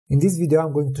In this video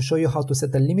I'm going to show you how to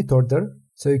set a limit order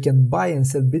so you can buy and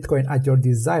sell Bitcoin at your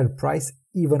desired price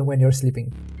even when you're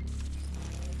sleeping.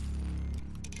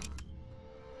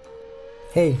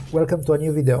 Hey, welcome to a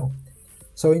new video.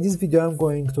 So in this video I'm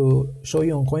going to show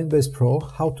you on Coinbase Pro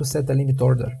how to set a limit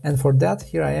order. And for that,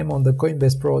 here I am on the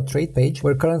Coinbase Pro trade page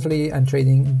where currently I'm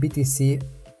trading BTC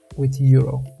with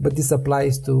Euro. But this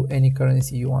applies to any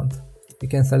currency you want. You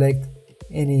can select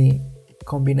any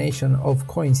combination of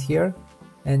coins here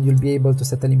and you'll be able to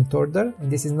set a limit order.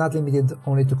 And this is not limited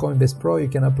only to Coinbase Pro. You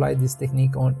can apply this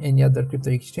technique on any other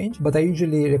crypto exchange. But I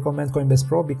usually recommend Coinbase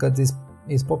Pro because this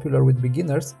is popular with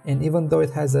beginners, and even though it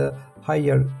has a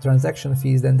higher transaction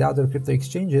fees than the other crypto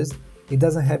exchanges, it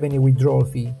doesn't have any withdrawal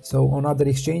fee. So on other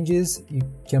exchanges you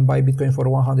can buy Bitcoin for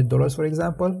 $100 for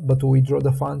example, but to withdraw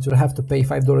the funds you'll have to pay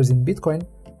 $5 in Bitcoin.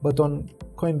 But on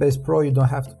Coinbase Pro you don't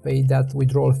have to pay that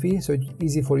withdrawal fee, so it's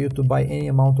easy for you to buy any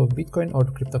amount of Bitcoin or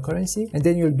cryptocurrency, and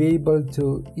then you'll be able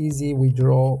to easily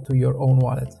withdraw to your own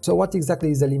wallet. So what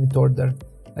exactly is a limit order?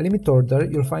 A limit order,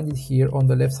 you'll find it here on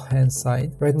the left hand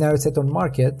side. Right now it's set on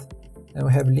market and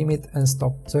we have limit and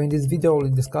stop. So in this video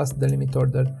we'll discuss the limit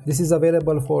order. This is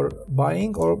available for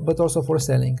buying but also for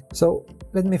selling. So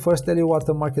let me first tell you what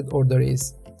a market order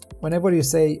is. Whenever you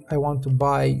say I want to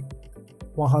buy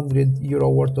 100 euro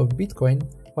worth of Bitcoin,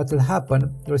 what will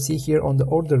happen, you'll see here on the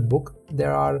order book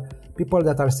there are people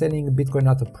that are selling Bitcoin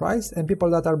at a price and people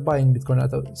that are buying Bitcoin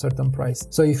at a certain price.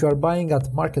 So if you are buying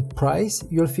at market price,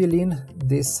 you'll fill in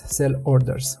these sell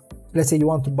orders. Let's say you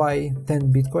want to buy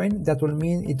 10 Bitcoin, that will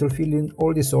mean it will fill in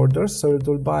all these orders. So it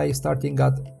will buy starting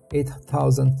at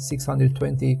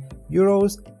 8,620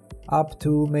 euros up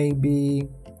to maybe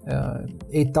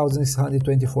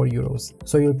 8,624 euros.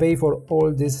 So you'll pay for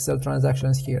all these sell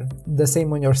transactions here. The same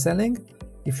when you're selling.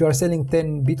 If you are selling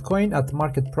 10 Bitcoin at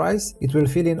market price, it will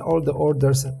fill in all the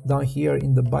orders down here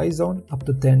in the buy zone up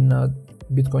to 10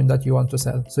 Bitcoin that you want to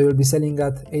sell. So you'll be selling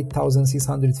at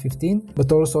 8,615,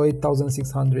 but also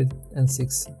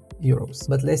 8,606 euros.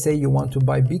 But let's say you want to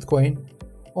buy Bitcoin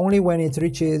only when it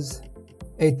reaches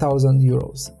 8,000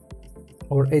 euros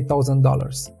or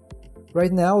 $8,000.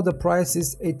 Right now the price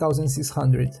is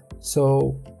 8,600.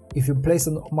 So if you place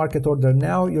a market order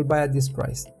now, you'll buy at this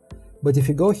price. But if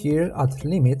you go here at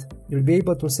limit, you'll be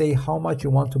able to say how much you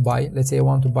want to buy. Let's say I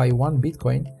want to buy 1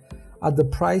 Bitcoin at the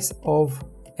price of,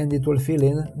 and it will fill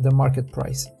in the market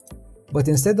price. But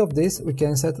instead of this, we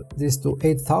can set this to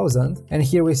 8,000, and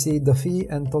here we see the fee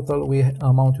and total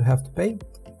amount you have to pay.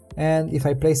 And if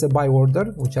I place a buy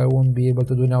order, which I won't be able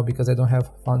to do now because I don't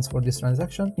have funds for this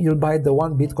transaction, you'll buy the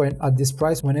 1 Bitcoin at this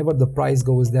price whenever the price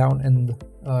goes down and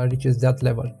reaches that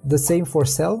level. The same for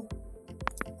sell.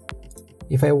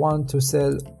 If I want to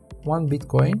sell 1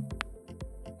 Bitcoin,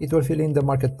 it will fill in the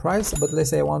market price, but let's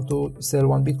say I want to sell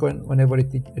 1 Bitcoin whenever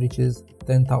it reaches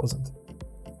 10,000.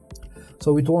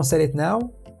 So it won't sell it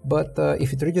now, but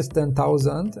if it reaches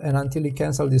 10,000 and until you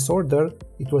cancel this order,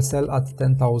 it will sell at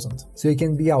 10,000. So you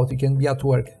can be out, you can be at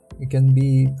work, you can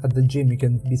be at the gym, you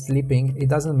can be sleeping, it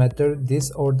doesn't matter,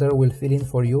 this order will fill in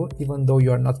for you even though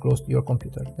you are not close to your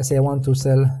computer. Let's say I want to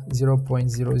sell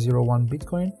 0.001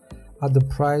 Bitcoin at the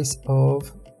price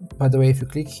of, by the way, if you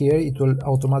click here, it will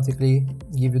automatically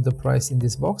give you the price in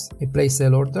this box. I place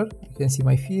sell order, you can see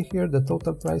my fee here, the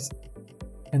total price,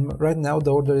 and right now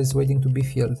the order is waiting to be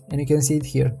filled, and you can see it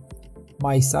here.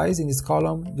 My size in this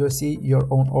column, you'll see your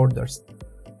own orders.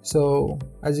 So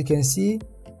as you can see,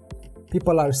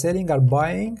 people are selling, are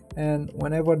buying, and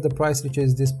whenever the price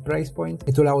reaches this price point,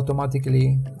 it will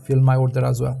automatically fill my order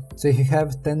as well. So if you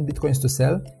have 10 Bitcoins to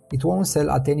sell, it won't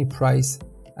sell at any price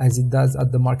as it does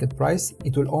at the market price.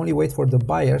 It will only wait for the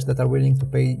buyers that are willing to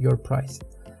pay your price.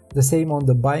 The same on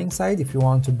the buying side. If you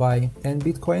want to buy 10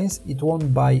 Bitcoins, it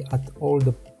won't buy at all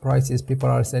the prices people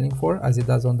are selling for as it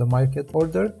does on the market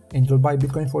order, and it will buy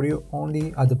Bitcoin for you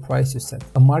only at the price you set.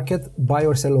 A market buy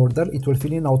or sell order, it will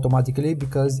fill in automatically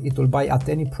because it will buy at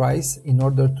any price in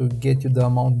order to get you the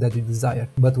amount that you desire.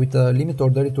 But with a limit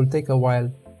order, it will take a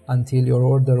while until your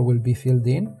order will be filled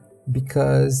in,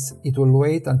 because it will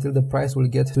wait until the price will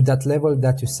get to that level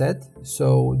that you set.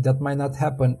 So that might not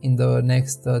happen in the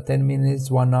next 10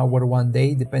 minutes, 1 hour, 1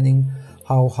 day, depending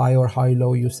how high or how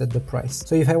low you set the price.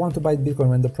 So if I want to buy Bitcoin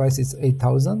when the price is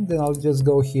 8,000, then I'll just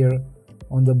go here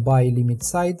on the buy limit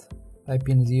side, type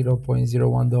in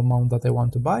 0.01 the amount that I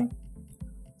want to buy,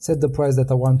 set the price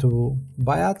that I want to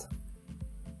buy at,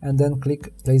 and then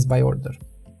click place buy order.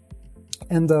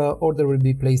 And the order will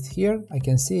be placed here. I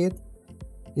can see it.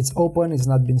 It's open, it's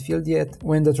not been filled yet.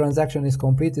 When the transaction is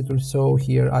complete, it will show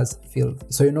here as filled.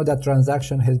 So you know that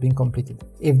transaction has been completed.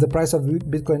 If the price of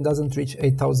Bitcoin doesn't reach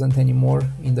 8,000 anymore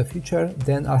in the future,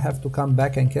 then I'll have to come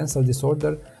back and cancel this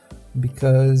order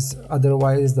because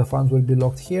otherwise the funds will be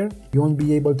locked here. You won't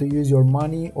be able to use your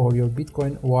money or your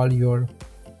Bitcoin while your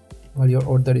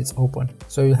order is open.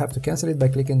 So you'll have to cancel it by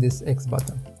clicking this X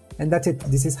button. And that's it.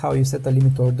 This is how you set a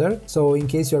limit order. So in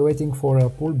case you're waiting for a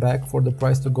pullback for the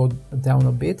price to go down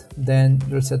a bit, then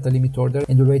you'll set a limit order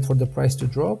and you'll wait for the price to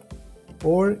drop.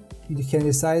 Or you can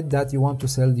decide that you want to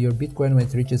sell your Bitcoin when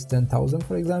it reaches 10,000,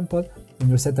 for example, and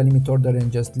you'll set a limit order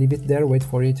and just leave it there, wait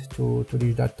for it to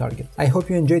reach that target. I hope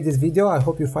you enjoyed this video. I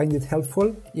hope you find it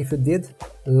helpful. If you did,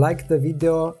 like the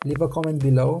video, leave a comment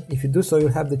below. If you do so,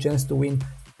 you'll have the chance to win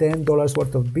 $10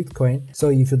 worth of Bitcoin. So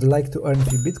if you'd like to earn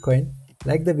free Bitcoin,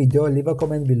 like the video, leave a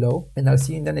comment below, and I'll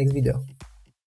see you in the next video.